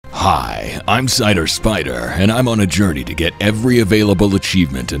Hi, I'm Cider Spider, and I'm on a journey to get every available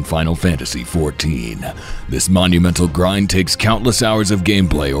achievement in Final Fantasy XIV. This monumental grind takes countless hours of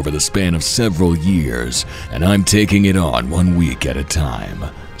gameplay over the span of several years, and I'm taking it on 1 week at a time.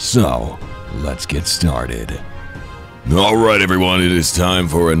 So, let's get started. Alright everyone, it is time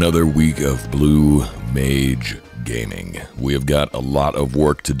for another week of Blue Mage gaming. We have got a lot of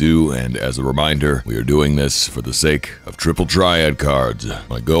work to do, and as a reminder, we are doing this for the sake of Triple Triad cards.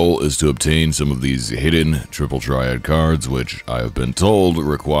 My goal is to obtain some of these hidden Triple Triad cards, which I have been told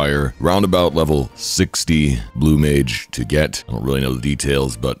require roundabout level 60 Blue Mage to get. I don't really know the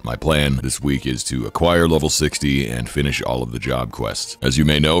details, but my plan this week is to acquire level 60 and finish all of the job quests. As you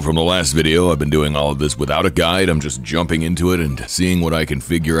may know from the last video, I've been doing all of this without a guide. I'm just jumping into it and seeing what I can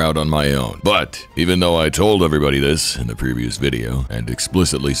figure out on my own. But even though I told everybody this in the previous video and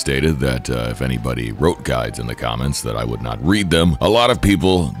explicitly stated that if anybody wrote guides in the comments that I would not read them, a lot of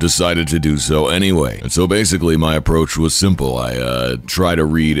people decided to do so anyway. And so basically my approach was simple. I try to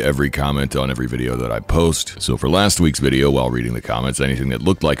read every comment on every video that I post. So for last week's video, while reading the comments, anything that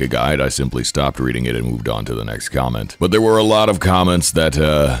looked like a guide, I simply stopped reading it and moved on to the next comment. But there were a lot of comments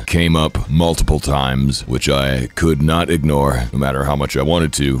that came up multiple times, which I could not ignore no matter how much I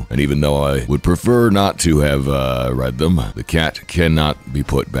wanted to. And even though I would prefer not to have read them, the cat cannot be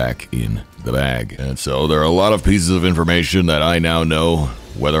put back in the bag. And so there are a lot of pieces of information that I now know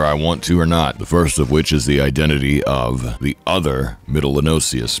whether I want to or not. The first of which is the identity of the other Middle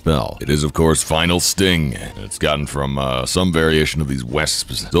Enosia spell. It is, of course, Final Sting. It's gotten from some variation of these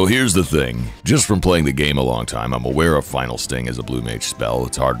Wesps. So here's the thing. Just from playing the game a long time, I'm aware of Final Sting as a Blue Mage spell.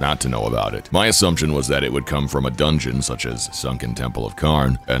 It's hard not to know about it. My assumption was that it would come from a dungeon, such as Sunken Temple of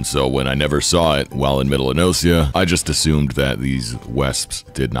Karn, and so when I never saw it while in Middle Enosia, I just assumed that these Wesps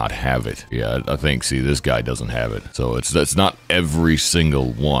did not have it. Yeah, I think, see, this guy doesn't have it. So it's not every single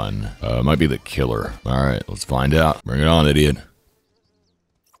one. Might be the killer. Alright, let's find out. Bring it on, idiot.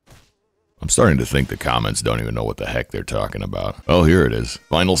 I'm starting to think the comments don't even know what the heck they're talking about. Oh, here it is.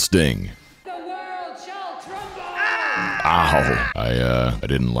 Final Sting. The world shall tremble! Ow! I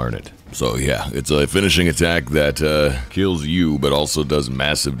didn't learn it. So yeah, it's a finishing attack that kills you, but also does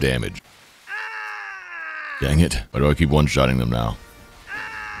massive damage. Dang it. Why do I keep one-shotting them now?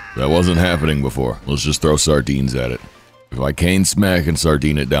 That wasn't happening before. Let's just throw sardines at it. If I cane smack and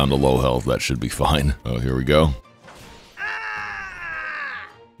sardine it down to low health, that should be fine. Oh, here we go.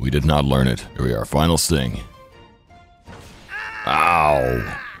 We did not learn it. Here we are, Final Sting.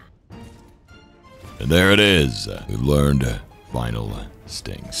 Ow! And there it is. We learned Final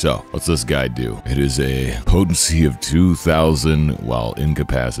Sting. So, what's this guy do? It is a potency of 2,000 while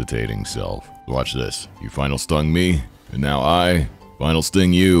incapacitating self. Watch this. You Final Stung me, and now I Final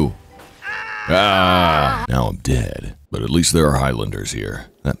Sting you. Ah! Now I'm dead. But at least there are Highlanders here.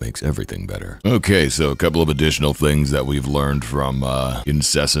 That makes everything better. Okay, so a couple of additional things that we've learned from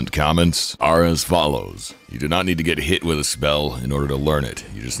incessant comments are as follows. You do not need to get hit with a spell in order to learn it.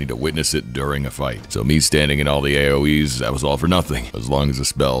 You just need to witness it during a fight. So me standing in all the AoEs, that was all for nothing. As long as a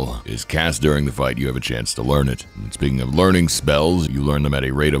spell is cast during the fight, you have a chance to learn it. And speaking of learning spells, you learn them at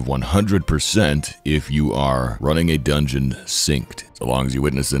a rate of 100% if you are running a dungeon synced. So long as you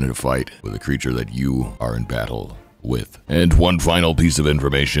witness it in a fight with a creature that you are in battle with. And one final piece of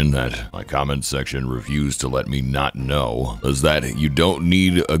information that my comments section refused to let me not know is that you don't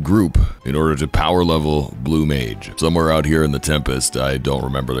need a group in order to power level Blue Mage. Somewhere out here in the Tempest, I don't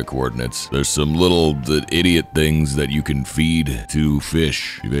remember the coordinates, there's some little idiot things that you can feed to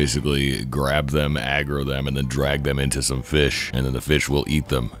fish. You basically grab them, aggro them, and then drag them into some fish, and then the fish will eat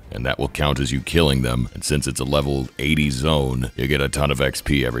them, and that will count as you killing them. And since it's a level 80 zone, you get a ton of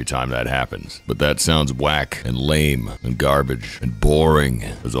XP every time that happens. But that sounds whack and lame and garbage and boring.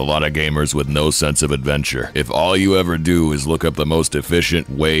 There's a lot of gamers with no sense of adventure. If all you ever do is look up the most efficient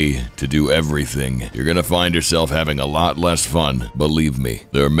way to do everything, you're gonna find yourself having a lot less fun. Believe me,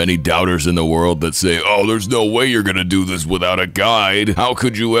 there are many doubters in the world that say, oh, there's no way you're gonna do this without a guide. How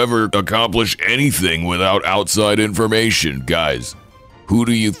could you ever accomplish anything without outside information? Guys, who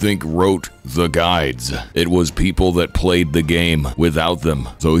do you think wrote the guides? It was people that played the game without them.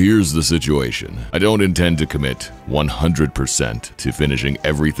 So here's the situation. I don't intend to commit 100% to finishing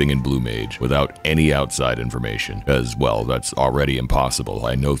everything in Blue Mage without any outside information, as well, that's already impossible.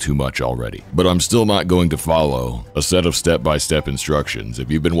 I know too much already. But I'm still not going to follow a set of step-by-step instructions. If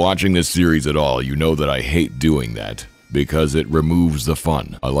you've been watching this series at all, you know that I hate doing that. because it removes the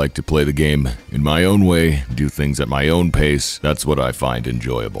fun. I like to play the game in my own way, do things at my own pace. That's what I find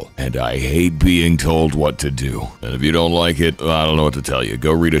enjoyable. And I hate being told what to do. And if you don't like it, I don't know what to tell you.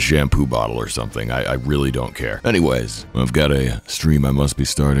 Go read a shampoo bottle or something. I really don't care. Anyways, I've got a stream I must be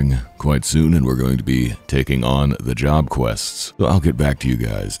starting quite soon, and we're going to be taking on the job quests. So I'll get back to you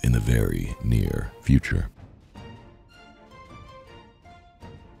guys in the very near future.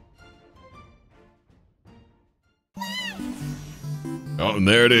 Oh, and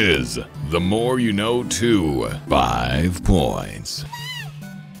there it is. The more you know 2. 5 points.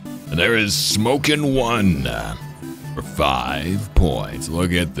 And there is Smokin' 1 for 5 points.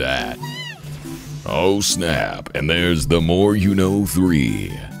 Look at that. Oh, snap. And there's The More You Know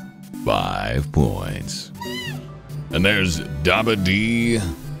 3. 5 points. And there's Daba D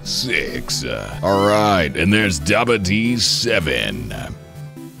 6. Alright, and there's Daba D 7.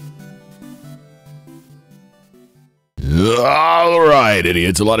 Alright,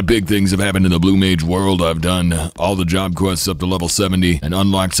 idiots. A lot of big things have happened in the Blue Mage world. I've done all the job quests up to level 70 and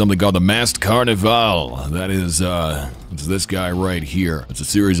unlocked something called the Masked Carnivale. That is, it's this guy right here. It's a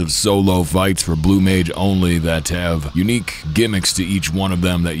series of solo fights for Blue Mage only that have unique gimmicks to each one of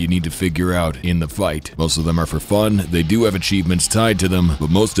them that you need to figure out in the fight. Most of them are for fun. They do have achievements tied to them, but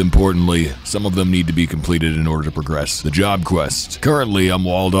most importantly, some of them need to be completed in order to progress the job quests. Currently, I'm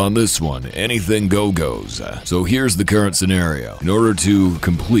walled on this one. Anything goes. So here's the current scenario. In order to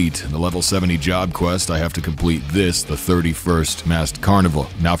complete the level 70 job quest, I have to complete this, the 31st Masked Carnivale.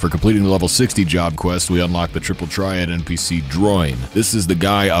 Now for completing the level 60 job quest, we unlock the Triple Triad NPC Droin. This is the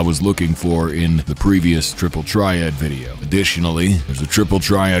guy I was looking for in the previous Triple Triad video. Additionally, there's a Triple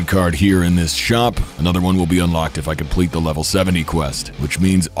Triad card here in this shop. Another one will be unlocked if I complete the level 70 quest, which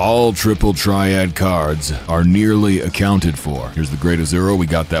means all Triple Triad cards are nearly accounted for. Here's the Great Azuro. We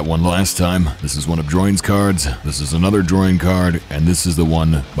got that one last time. This is one of Droin's cards. This is another Droin card, and this is the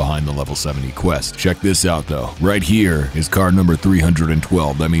one behind the level 70 quest. Check this out though. Right here is card number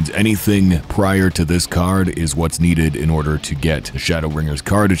 312. That means anything prior to this card is what's needed in order to get the Shadowbringer's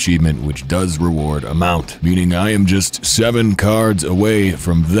card achievement, which does reward a mount. Meaning I am just 7 cards away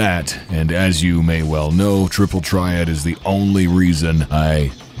from that, and as you may well know, Triple Triad is the only reason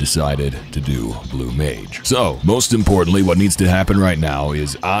I decided to do Blue Mage. So, most importantly, what needs to happen right now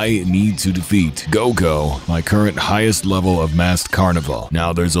is I need to defeat Go-Go, my current highest level of Masked Carnivale.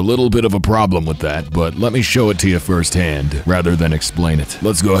 Now, there's a little bit of a problem with that, but let me show it to you firsthand, rather than explain it.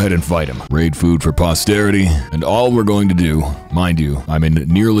 Let's go ahead and fight him. Raid food for posterity, and all we're going to do, mind you, I'm in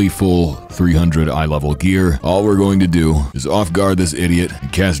nearly full 300 eye level gear. All we're going to do is off-guard this idiot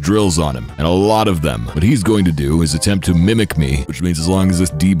and cast drills on him, and a lot of them. What he's going to do is attempt to mimic me, which means as long as this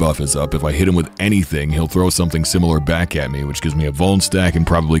debuff is up, if I hit him with anything, he'll throw something similar back at me, which gives me a vuln stack and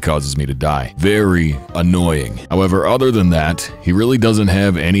probably causes me to die. Very annoying. However, other than that, he really doesn't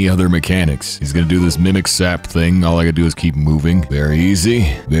have any other mechanics. He's gonna do this mimic sap thing. All I gotta do is keep moving. Very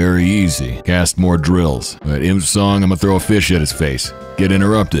easy. Very easy. Cast more drills. But Imp Song, I'm gonna throw a fish at his face. Get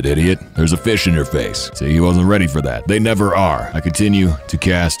interrupted, idiot. There's a fish in your face. See, he wasn't ready for that. They never are. I continue to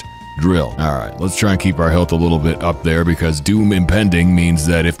cast drill. Alright, let's try and keep our health a little bit up there because doom impending means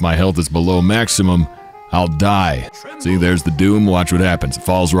that if my health is below maximum, I'll die. See, there's the doom. Watch what happens. It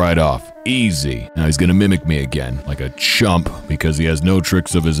falls right off. Easy. Now he's gonna mimic me again, like a chump, because he has no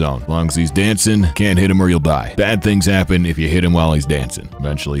tricks of his own. As long as he's dancing, can't hit him or you'll die. Bad things happen if you hit him while he's dancing.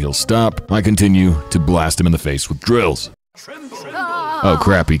 Eventually he'll stop. I continue to blast him in the face with drills. Oh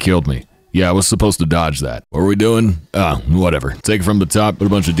crap, he killed me. Yeah, I was supposed to dodge that. What are we doing? Whatever. Take it from the top, put a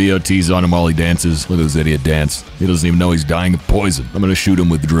bunch of DOTs on him while he dances. Look at this idiot dance. He doesn't even know he's dying of poison. I'm gonna shoot him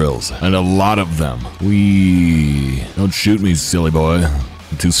with drills. And a lot of them. Whee! Don't shoot me, silly boy.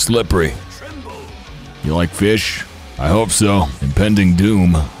 I'm too slippery. You like fish? I hope so. Impending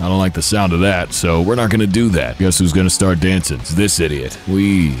doom. I don't like the sound of that, so we're not gonna do that. Guess who's gonna start dancing? It's this idiot.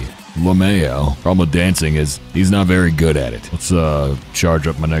 Whee! LeMayo. Problem with dancing is he's not very good at it. Let's charge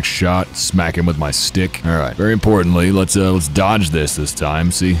up my next shot, smack him with my stick. All right. Very importantly, let's dodge this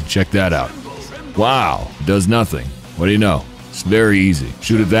time. See, check that out. Wow, it does nothing. What do you know? It's very easy.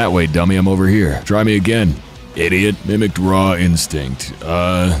 Shoot it that way, dummy. I'm over here. Try me again. Idiot. Mimicked raw instinct.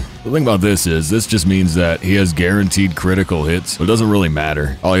 The thing about this is, this just means that he has guaranteed critical hits, so it doesn't really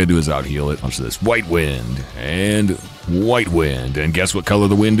matter. All I gotta do is out-heal it. Watch this. White wind. And white wind. And guess what color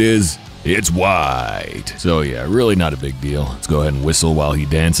the wind is? It's white. So yeah, really not a big deal. Let's go ahead and whistle while he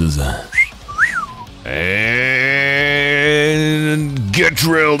dances. And get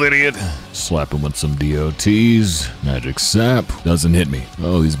drilled, idiot. Slap him with some DOTs. Magic sap. Doesn't hit me.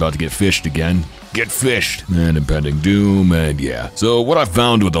 Oh, he's about to get fished again. get fished. And impending doom, and yeah. So what I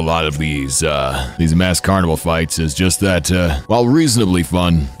found with a lot of these mass carnival fights is just that, while reasonably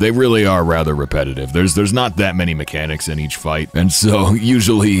fun, they really are rather repetitive. There's not that many mechanics in each fight, and so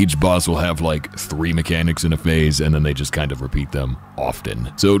usually each boss will have like 3 mechanics in a phase, and then they just kind of repeat them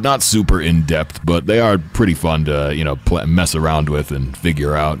often. So not super in-depth, but they are pretty fun to, you know, mess around with and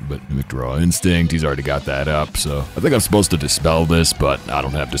figure out. But Mimic Raw Instinct, he's already got that up, so I think I'm supposed to dispel this, but I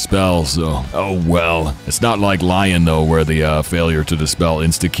don't have dispel, so oh well. It's not like Lion though, where the failure to dispel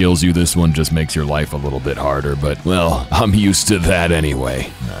insta-kills you. This one just makes your life a little bit harder, but well, I'm used to that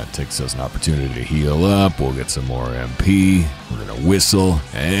anyway. That takes us an opportunity to heal up. We'll get some more MP. We're gonna whistle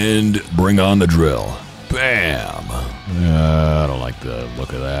and bring on the drill. Bam! I don't like the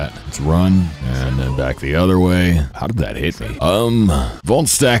look of that. Let's run, and then back the other way. How did that hit me? Vault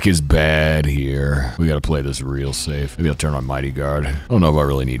Stack is bad here. We gotta play this real safe. Maybe I'll turn on Mighty Guard. I don't know if I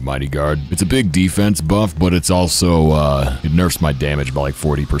really need Mighty Guard. It's a big defense buff, but it's also, it nerfs my damage by like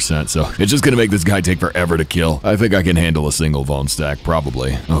 40%, so it's just gonna make this guy take forever to kill. I think I can handle a single Vault Stack,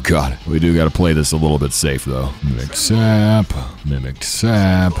 probably. Oh god, we do gotta play this a little bit safe, though. Mimic Sap, Mimic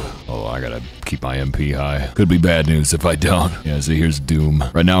Sap. Oh, I gotta keep my MP high. Could be bad news if I don't. Yeah, see, here's Doom.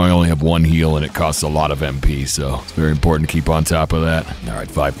 Right now I only have 1 heal and it costs a lot of MP, so it's very important to keep on top of that. Alright,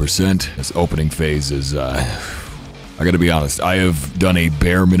 5%. This opening phase is, I gotta be honest, I have done a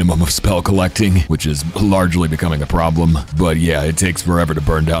bare minimum of spell collecting, which is largely becoming a problem. But yeah, it takes forever to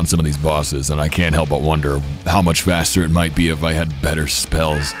burn down some of these bosses, and I can't help but wonder how much faster it might be if I had better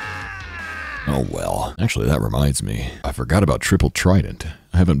spells. Oh well. Actually, that reminds me. I forgot about Triple Trident.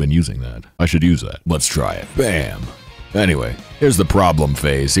 I haven't been using that. I should use that. Let's try it. Bam! Anyway, here's the problem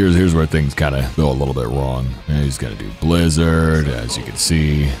phase. Here's where things kind of go a little bit wrong. And he's gonna do Blizzard, as you can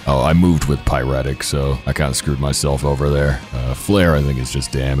see. Oh, I moved with Pyretic, so I kind of screwed myself over there. Flare, I think, is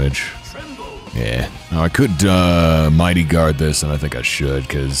just damage. Yeah. Now I could Mighty Guard this, and I think I should,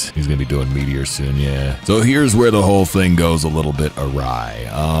 because he's gonna be doing Meteor soon, yeah. So here's where the whole thing goes a little bit awry.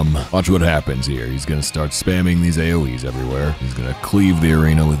 Watch what happens here. He's gonna start spamming these AoEs everywhere. He's gonna cleave the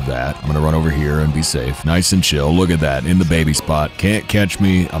arena with that. I'm gonna run over here and be safe. Nice and chill. Look at that, in the baby spot. Can't catch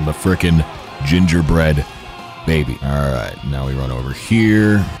me. I'm the frickin' gingerbread baby. Alright, now we run over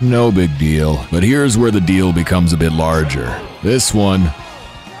here. No big deal. But here's where the deal becomes a bit larger. This one...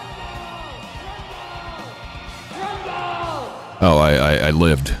 Oh, I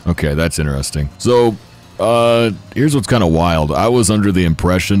lived. Okay, that's interesting. So, here's what's kind of wild. I was under the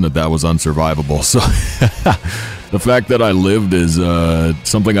impression that was unsurvivable, so the fact that I lived is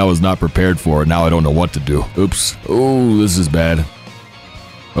something I was not prepared for. Now I don't know what to do. Oops. Oh, this is bad.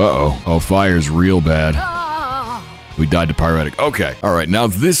 Uh-oh. Oh, fire's real bad. We died to Pyretic. Okay. All right. Now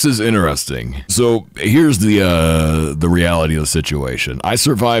this is interesting. So here's the reality of the situation. I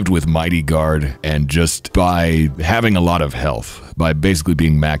survived with Mighty Guard and just by having a lot of health, by basically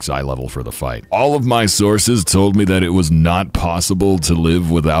being max eye level for the fight. All of my sources told me that it was not possible to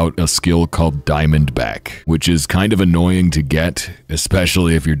live without a skill called Diamond Back, which is kind of annoying to get,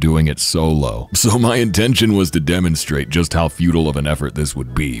 especially if you're doing it solo. So my intention was to demonstrate just how futile of an effort this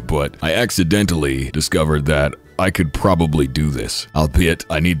would be, but I accidentally discovered that I could probably do this, albeit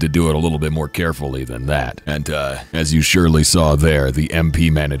I need to do it a little bit more carefully than that. And as you surely saw there, the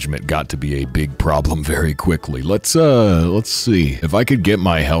MP management got to be a big problem very quickly. Let's see. If I could get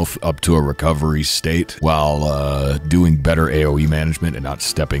my health up to a recovery state while doing better AoE management and not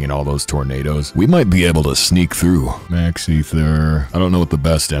stepping in all those tornadoes, we might be able to sneak through. Max Ether. I don't know what the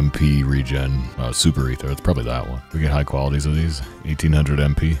best MP regen. Super Ether. It's probably that one. We get high qualities of these. 1800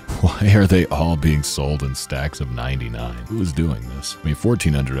 MP. Why are they all being sold in stacks of 99? Who is doing this? I mean,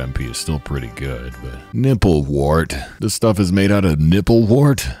 1400 MP is still pretty good, but nipple wart. This stuff is made out of nipple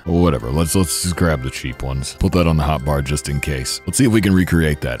wart? Well, whatever. Let's just grab the cheap ones. Put that on the hotbar just in case. Let's see if we can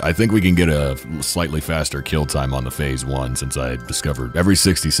recreate that. I think we can get a slightly faster kill time on the phase 1 since I discovered every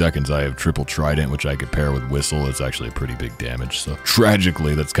 60 seconds I have Triple Trident, which I could pair with Whistle. It's actually a pretty big damage. So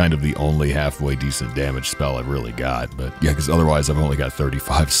tragically, that's kind of the only halfway decent damage spell I've really got. But yeah, because otherwise I've only got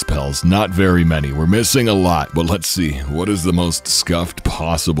 35 spells. Not very many. We're missing a lot. But let's see. What is the most scuffed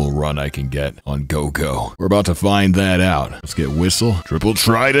possible run I can get on Go-Go? We're about to find that out. Let's get Whistle. Triple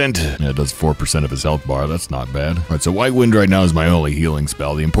Trident. Yeah, it does 4% of his health bar. That's not bad. All right, so White Wind right now is my only healing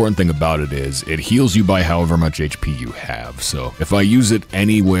spell. The important thing about it is it heals you by however much HP you have. So if I use it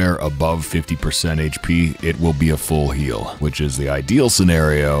anywhere above 50% HP, it will be a full heal, which is the ideal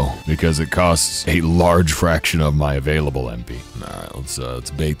scenario because it costs a large fraction of my available MP. All right,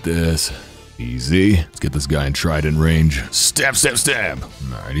 let's bait this. Easy. Let's get this guy in Trident range. Stab, stab, stab.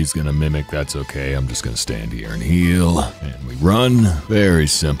 Alright, he's gonna mimic. That's okay. I'm just gonna stand here and heal. And we run. Very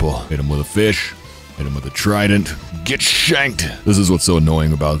simple. Hit him with a fish. Hit him with a trident. Get shanked. This is what's so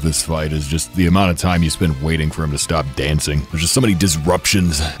annoying about this fight, is just the amount of time you spend waiting for him to stop dancing. There's just so many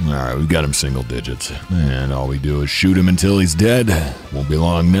disruptions. Alright, we've got him single digits. And all we do is shoot him until he's dead. Won't be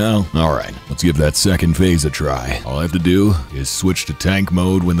long now. Alright, let's give that second phase a try. All I have to do is switch to tank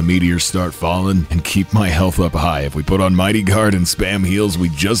mode when the meteors start falling and keep my health up high. If we put on Mighty Guard and spam heals, we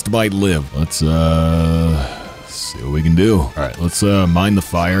just might live. Let's see what we can do. Alright, let's mine the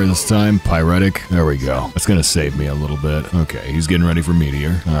fire this time. Pyretic. There we go. That's gonna save me a little bit. Okay, he's getting ready for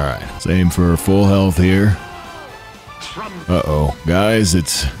meteor. Alright, let's aim for full health here. Uh-oh. Guys,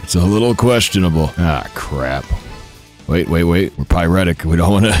 it's a little questionable. Ah, crap. Wait. We're pyretic. We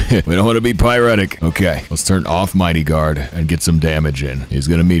don't want to be pyretic. Okay, let's turn off Mighty Guard and get some damage in. He's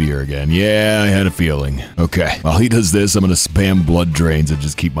gonna meteor again. Yeah, I had a feeling. Okay, while he does this, I'm gonna spam blood drains and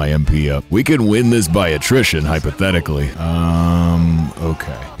just keep my MP up. We can win this by attrition, hypothetically.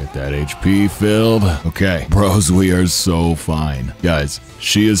 Okay. Get that HP filled. Okay, bros, we are so fine. Guys,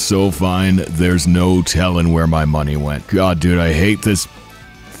 she is so fine. There's no telling where my money went. God, dude, I hate this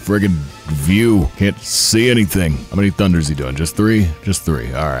friggin' view. Can't see anything. How many thunders he doing? Just 3? Just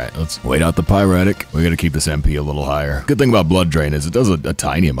 3. Alright, let's wait out the pyretic. We gotta keep this MP a little higher. Good thing about blood drain is it does a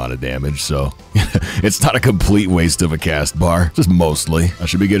tiny amount of damage, so it's not a complete waste of a cast bar. Just mostly. I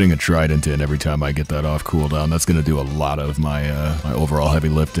should be getting a trident in every time I get that off cooldown. That's gonna do a lot of my my overall heavy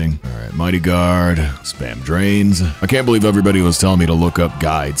lifting. Alright, Mighty Guard. Spam drains. I can't believe everybody was telling me to look up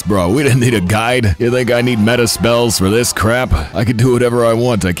guides. Bro, we didn't need a guide. You think I need meta spells for this crap? I can do whatever I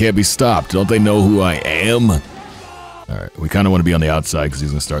want. I can't be stopped. Don't they know who I am? Alright, we kind of want to be on the outside because he's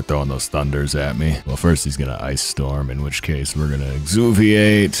going to start throwing those thunders at me. Well, first he's going to Ice Storm, in which case we're going to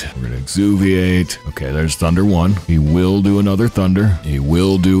Exuviate. We're going to Exuviate. Okay, there's Thunder 1. He will do another Thunder. He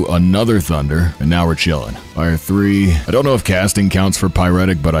will do another Thunder. And now we're chilling. Fire 3. I don't know if casting counts for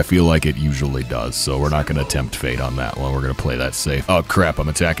Pyretic, but I feel like it usually does. So we're not going to tempt fate on that one. We're going to play that safe. Oh, crap. I'm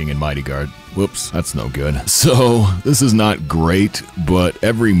attacking in Mighty Guard. Whoops, that's no good. So, this is not great, but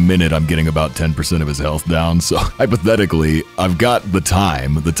every minute I'm getting about 10% of his health down, so hypothetically, I've got the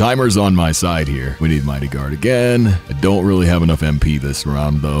time. The timer's on my side here. We need Mighty Guard again. I don't really have enough MP this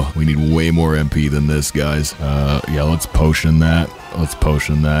round, though. We need way more MP than this, guys. Yeah, let's potion that. Let's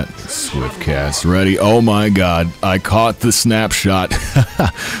potion that. Swift cast ready. Oh my god, I caught the snapshot.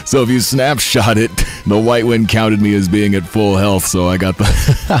 So if you snapshot it, the white wind counted me as being at full health, so I got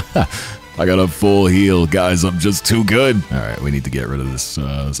the... I got a full heal. Guys, I'm just too good. Alright, we need to get rid of this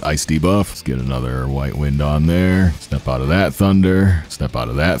ice debuff. Let's get another white wind on there. Step out of that thunder. Step out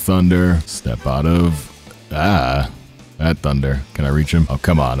of that thunder. Step out of... that thunder. Can I reach him? Oh,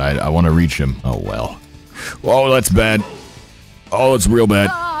 come on. I want to reach him. Oh, well. Oh, that's bad. Oh, it's real bad.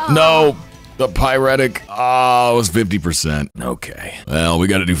 No! The pyretic. Oh, it was 50%. Okay. Well, we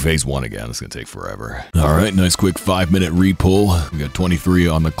got to do phase 1 again. It's going to take forever. All right, nice quick 5-minute repull. We got 23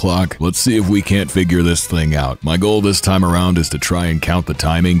 on the clock. Let's see if we can't figure this thing out. My goal this time around is to try and count the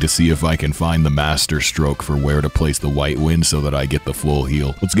timing to see if I can find the master stroke for where to place the white wind so that I get the full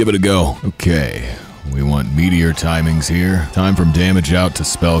heal. Let's give it a go. Okay. We want meteor timings here. Time from damage out to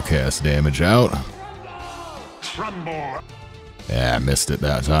spellcast damage out. Tremble. Yeah, I missed it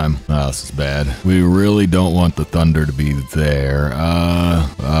that time. Oh, this is bad. We really don't want the thunder to be there.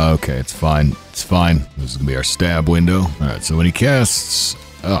 Okay, it's fine. It's fine. This is gonna be our stab window. Alright, so when he casts...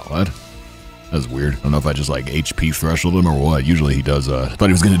 Oh, what? That's weird. I don't know if I just, like, HP threshold him or what. Usually he does, I thought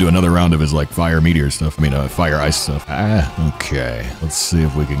he was gonna do another round of his, like, fire meteor stuff. I mean, fire ice stuff. Okay. Let's see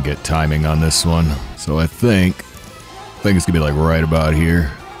if we can get timing on this one. So I think it's gonna be, like, right about here.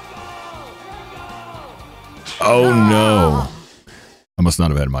 Oh, no. I must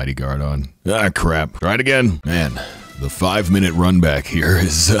not have had Mighty Guard on. Ah, crap. Try it again. Man, the 5-minute run back here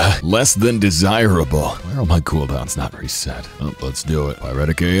is less than desirable. Where are my cooldowns not reset? Oh, let's do it.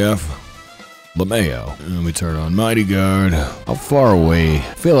 Pyretic AF. LeMayo. And we turn on Mighty Guard. How far away?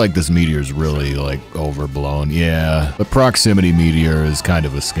 I feel like this meteor is really, like, overblown. Yeah, the proximity meteor is kind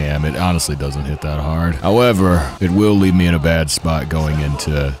of a scam. It honestly doesn't hit that hard. However, it will leave me in a bad spot going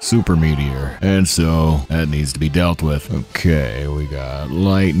into super meteor. And so, that needs to be dealt with. Okay, we got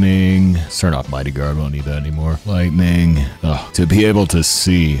lightning. Let's turn off Mighty Guard. We don't need that anymore. Lightning. Oh, to be able to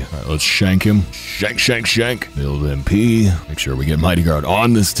see. All right, let's shank him. Shank. Build MP. Make sure we get Mighty Guard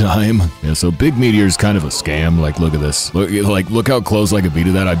on this time. Yeah, so big meteor is kind of a scam. Like, look at this. Look how close I could be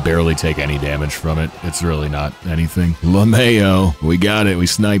to that. I barely take any damage from it. It's really not anything. LeMayo. We got it. We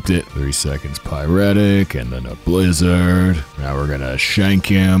sniped it. 3 seconds pyretic, and then a blizzard. Now we're gonna shank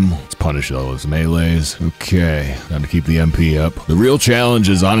him. Let's punish all those melees. Okay, time to keep the MP up. The real challenge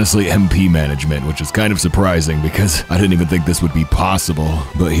is honestly MP management, which is kind of surprising because I didn't even think this would be possible.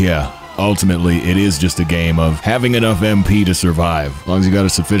 But yeah. ultimately, it is just a game of having enough MP to survive. As long as you got a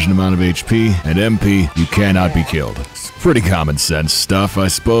sufficient amount of HP and MP, you cannot be killed. It's pretty common sense stuff, I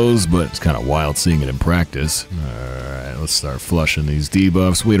suppose, but it's kind of wild seeing it in practice. Alright, let's start flushing these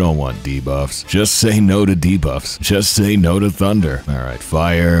debuffs. We don't want debuffs. Just say no to debuffs. Just say no to thunder. Alright,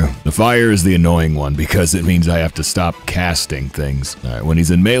 fire. The fire is the annoying one because it means I have to stop casting things. Alright, when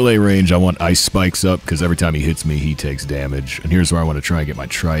he's in melee range, I want ice spikes up because every time he hits me, he takes damage. And here's where I want to try and get my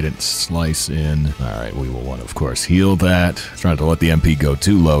trident slice in. Alright, we will want to, of course, heal that. Trying to let the MP go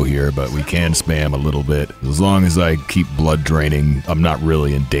too low here, but we can spam a little bit. As long as I keep blood draining, I'm not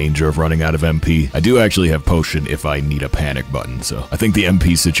really in danger of running out of MP. I do actually have potion if I need a panic button, so I think the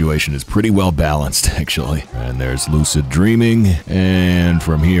MP situation is pretty well balanced, actually. And there's lucid dreaming, and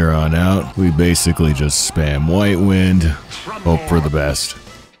from here on out, we basically just spam White Wind, hope for the best,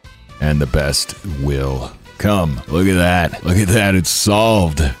 and the best will come. Look at that. Look at that. It's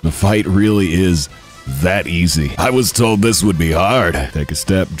solved. The fight really is that easy. I was told this would be hard. Take a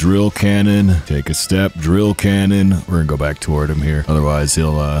step, drill cannon. Take a step, drill cannon. We're gonna go back toward him here. Otherwise,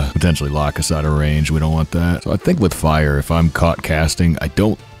 he'll potentially lock us out of range. We don't want that. So I think with fire, if I'm caught casting, I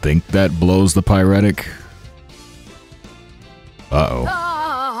don't think that blows the pyretic.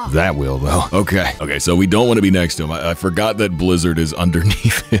 Uh-oh. That will, though. Okay, so we don't want to be next to him. I forgot that Blizzard is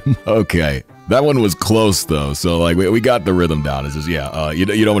underneath him. Okay. That one was close, though, so, like, we got the rhythm down. It's just, yeah, you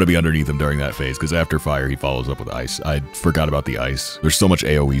don't want to be underneath him during that phase, because after fire, he follows up with ice. I forgot about the ice. There's so much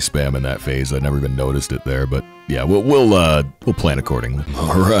AoE spam in that phase, I never even noticed it there, but yeah, we'll plan accordingly.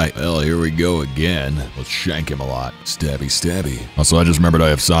 All right, well, here we go again. Let's shank him a lot. Stabby, stabby. Also, I just remembered I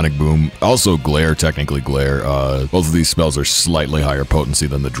have Sonic Boom. Also, Glare, technically Glare. Both of these spells are slightly higher potency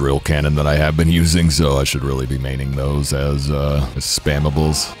than the drill cannon that I have been using, so I should really be maining those as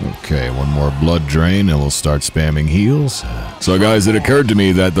spammables. Okay, one more blood drain, and we'll start spamming heals. So, guys, it occurred to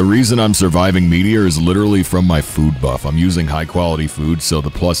me that the reason I'm surviving Meteor is literally from my food buff. I'm using high-quality food, so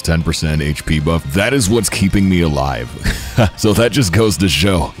the plus 10% HP buff, that is what's keeping me alive. So that just goes to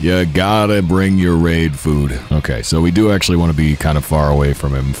show, you gotta bring your raid food. Okay, so we do actually want to be kind of far away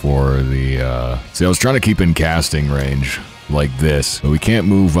from him for the, see, I was trying to keep in casting range like this, but we can't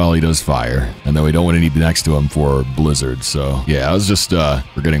move while he does fire, and then we don't want to be next to him for blizzard. So yeah, I was just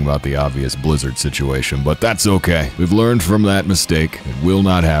forgetting about the obvious blizzard situation, but that's okay. We've learned from that mistake. It will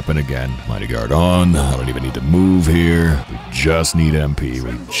not happen again. Mighty Guard on. I don't even need to move here. We just need MP.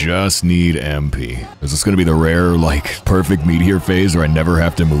 We just need MP. Is this gonna be the rare, like, perfect meteor phase where I never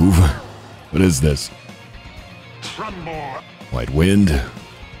have to move? What is this? White Wind.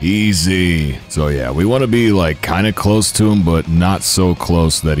 Easy. So yeah, we want to be like kind of close to him, but not so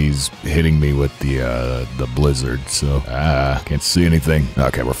close that he's hitting me with the blizzard. So can't see anything.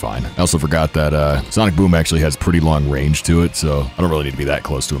 Okay, we're fine. I also forgot that Sonic Boom actually has pretty long range to it, so I don't really need to be that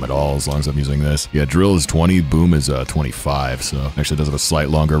close to him at all as long as I'm using this. Yeah, drill is 20, boom is 25, so actually it does have a slight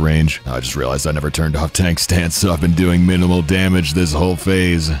longer range. I just realized I never turned off tank stance, so I've been doing minimal damage this whole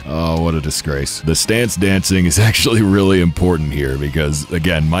phase. Oh, what a disgrace. The stance dancing is actually really important here because,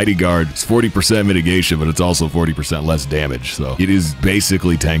 again, Mighty Guard is 40% mitigation, but it's also 40% less damage, so it is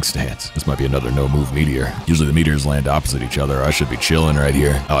basically tank stance. This might be another no-move meteor. Usually the meteors land opposite each other. I should be chilling right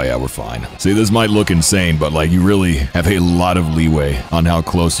here. Oh yeah, we're fine. See, this might look insane, but like you really have a lot of leeway on how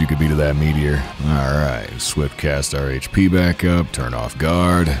close you could be to that meteor. Alright, swift cast our HP back up, turn off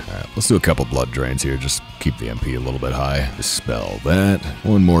guard. Alright, let's do a couple blood drains here, just keep the MP a little bit high. Dispel that.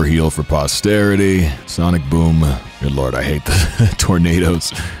 One more heal for posterity. Sonic Boom. Good lord, I hate the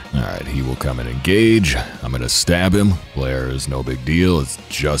tornadoes. Alright, he will come and engage. I'm gonna stab him. Flare is no big deal, it's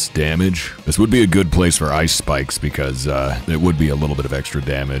just damage. This would be a good place for ice spikes because it would be a little bit of extra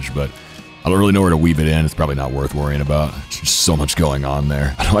damage, but I don't really know where to weave it in. It's probably not worth worrying about. There's just so much going on there.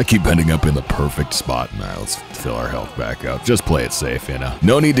 How do I keep ending up in the perfect spot? Alright, let's fill our health back up. Just play it safe, you know.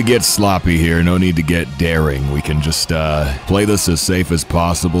 No need to get sloppy here. No need to get daring. We can just play this as safe as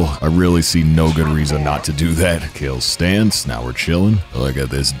possible. I really see no good reason not to do that. Kill stance. Now we're chilling. Look at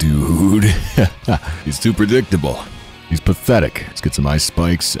this dude. He's too predictable. He's pathetic. Let's get some ice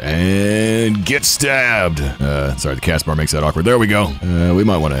spikes and get stabbed. Sorry, the cast bar makes that awkward. There we go. We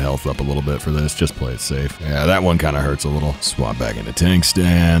might want to health up a little bit for this. Just play it safe. Yeah, that one kind of hurts a little. Swap back into tank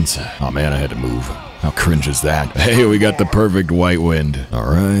stance. Oh man, I had to move. How cringe is that? Hey, we got the perfect White Wind. All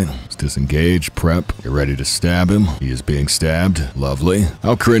right, let's disengage, prep. Get ready to stab him. He is being stabbed. Lovely.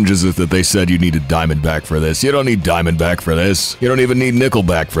 How cringe is it that they said you needed Diamondback for this? You don't need Diamondback for this. You don't even need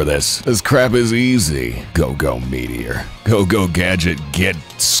Nickelback for this. This crap is easy. Go, go, Meteor. Go, go, Gadget. Get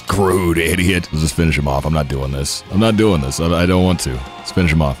screwed, idiot. Let's just finish him off. I'm not doing this. I'm not doing this. I don't want to. Let's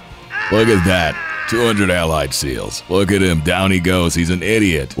finish him off. Look at that. 200 allied seals. Look at him, down he goes. He's an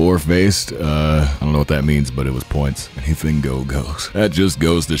idiot. Four-faced, I don't know what that means, but it was points. Anything goes. That just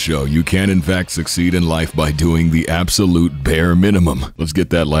goes to show you can in fact succeed in life by doing the absolute bare minimum. Let's get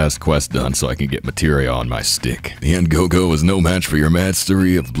that last quest done so I can get materia on my stick. The end Go-Go is no match for your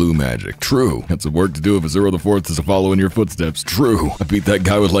mastery of blue magic. True. Got some work to do if Azuro the Fourth is to follow in your footsteps. True. I beat that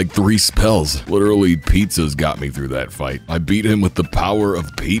guy with like 3 spells. Literally, pizzas got me through that fight. I beat him with the power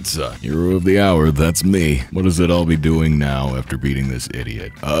of pizza. Hero of the hour, that's me. What does it all be doing now after beating this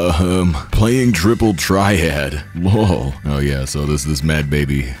idiot? Playing triple triad. Lol. Oh yeah, so this mad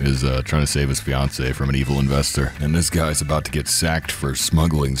baby is trying to save his fiance from an evil investor. And this guy's about to get sacked for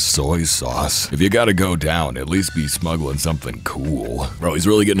smuggling soy sauce. If you gotta go down, at least be smuggling something cool. Bro, he's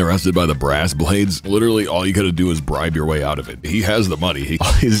really getting arrested by the brass blades. Literally, all you gotta do is bribe your way out of it. He has the money.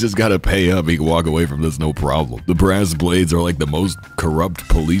 He's just gotta pay up. He can walk away from this no problem. The brass blades are like the most corrupt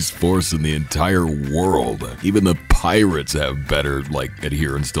police force in the entire world. Even the pirates have better, like,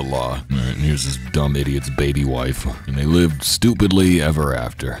 adherence to law. Alright, here's this dumb idiot's baby wife. And they lived stupidly ever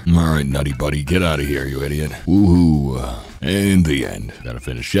after. Alright, nutty buddy, get out of here, you idiot. Woohoo. In the end, gotta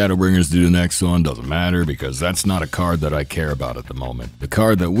finish Shadowbringers to do the next one. Doesn't matter because that's not a card that I care about at the moment. The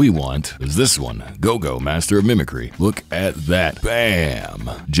card that we want is this one, Go-Go, Master of Mimicry. Look at that. Bam!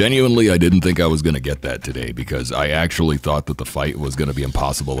 Genuinely, I didn't think I was gonna get that today because I actually thought that the fight was gonna be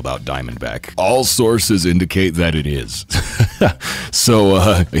impossible without Diamondback. All sources indicate that it is.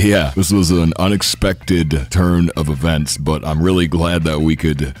 So, yeah, this was an unexpected turn of events, but I'm really glad that we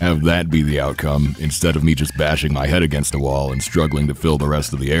could have that be the outcome instead of me just bashing my head against a wall and struggling to fill the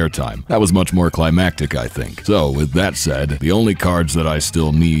rest of the airtime. That was much more climactic, I think. So, with that said, the only cards that I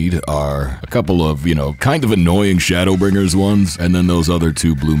still need are a couple of, kind of annoying Shadowbringers ones, and then those other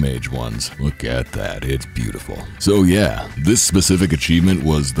 2 Blue Mage ones. Look at that, it's beautiful. So yeah, this specific achievement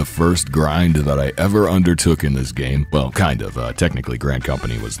was the first grind that I ever undertook in this game. Well, kind of. Technically, Grand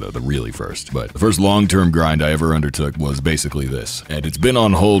Company was the really first, but the first long-term grind I ever undertook was basically this. And it's been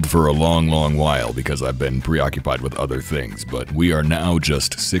on hold for a long while because I've been preoccupied with other things, but we are now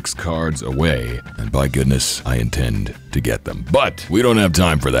just 6 cards away, and by goodness, I intend to get them. But we don't have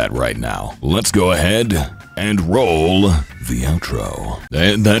time for that right now. Let's go ahead and roll the outro.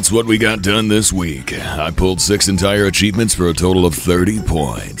 And that's what we got done this week. I pulled 6 entire achievements for a total of 30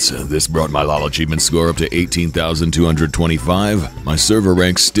 points. This brought my LOL achievement score up to 18,225. My server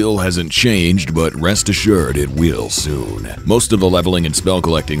rank still hasn't changed, but rest assured it will soon. Most of the leveling and spell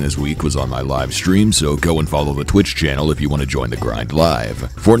collecting this week was on my live stream, so go and follow the Twitch channel if you want to join the grind live.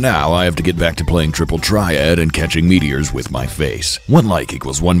 For now, I have to get back to playing triple triad and catching meteors with my face. 1 like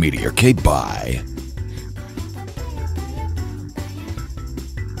equals 1 meteor. Okay, bye.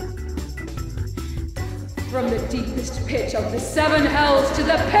 From the deepest pit of the 7 hells to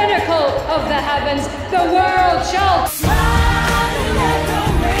the pinnacle of the heavens, the world shall